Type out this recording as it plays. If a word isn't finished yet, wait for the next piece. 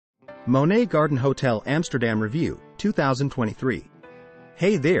Monet Garden Hotel Amsterdam Review, 2023.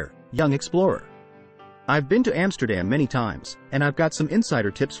 Hey there, young explorer. I've been to Amsterdam many times, and I've got some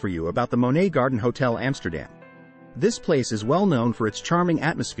insider tips for you about the Monet Garden Hotel Amsterdam. This place is well known for its charming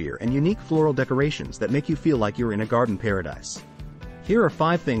atmosphere and unique floral decorations that make you feel like you're in a garden paradise. Here are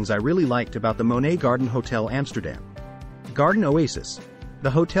 5 things I really liked about the Monet Garden Hotel Amsterdam. Garden Oasis.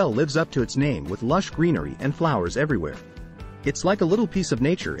 The hotel lives up to its name with lush greenery and flowers everywhere. It's like a little piece of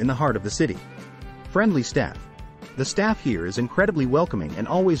nature in the heart of the city. Friendly staff. The staff here is incredibly welcoming and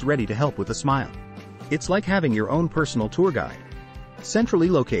always ready to help with a smile. It's like having your own personal tour guide. Centrally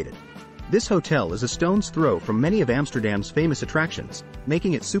located. This hotel is a stone's throw from many of Amsterdam's famous attractions,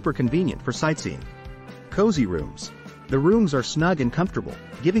 making it super convenient for sightseeing. Cozy rooms. The rooms are snug and comfortable,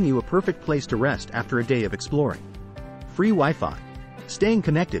 giving you a perfect place to rest after a day of exploring. Free Wi-Fi. Staying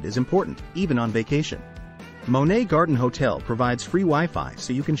connected is important, even on vacation. Monet Garden Hotel provides free Wi-Fi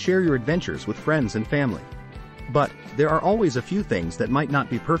so you can share your adventures with friends and family. But there are always a few things that might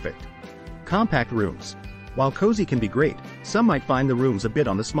not be perfect. Compact rooms. While cozy can be great, some might find the rooms a bit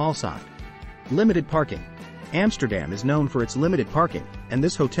on the small side. Limited parking. Amsterdam is known for its limited parking, and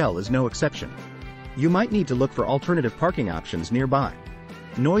this hotel is no exception. You might need to look for alternative parking options nearby.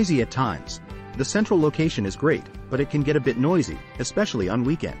 Noisy at times. The central location is great, but it can get a bit noisy, especially on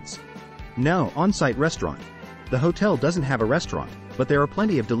weekends. No on-site restaurant. The hotel doesn't have a restaurant, but there are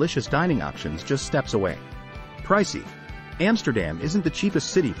plenty of delicious dining options just steps away. Pricey. Amsterdam isn't the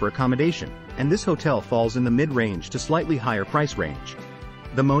cheapest city for accommodation, and this hotel falls in the mid-range to slightly higher price range.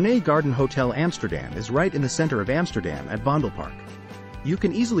 The Monet Garden Hotel Amsterdam is right in the center of Amsterdam at Vondelpark. You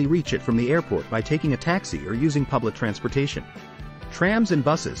can easily reach it from the airport by taking a taxi or using public transportation. Trams and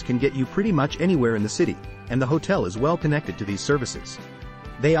buses can get you pretty much anywhere in the city, and the hotel is well connected to these services.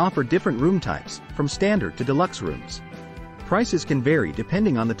 They offer different room types, from standard to deluxe rooms. Prices can vary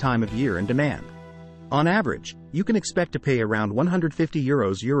depending on the time of year and demand. On average, you can expect to pay around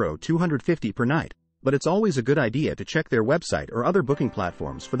 €150 250 per night, but it's always a good idea to check their website or other booking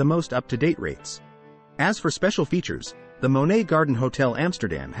platforms for the most up-to-date rates. As for special features, the Monet Garden Hotel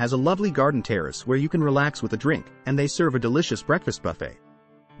Amsterdam has a lovely garden terrace where you can relax with a drink, and they serve a delicious breakfast buffet.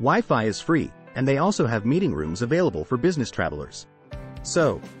 Wi-Fi is free, and they also have meeting rooms available for business travelers.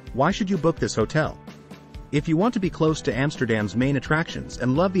 So, why should you book this hotel? If you want to be close to Amsterdam's main attractions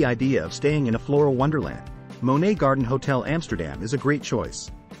and love the idea of staying in a floral wonderland, Monet Garden Hotel Amsterdam is a great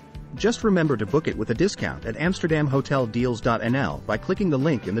choice. Just remember to book it with a discount at amsterdamhoteldeals.nl by clicking the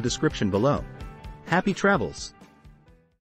link in the description below. Happy travels!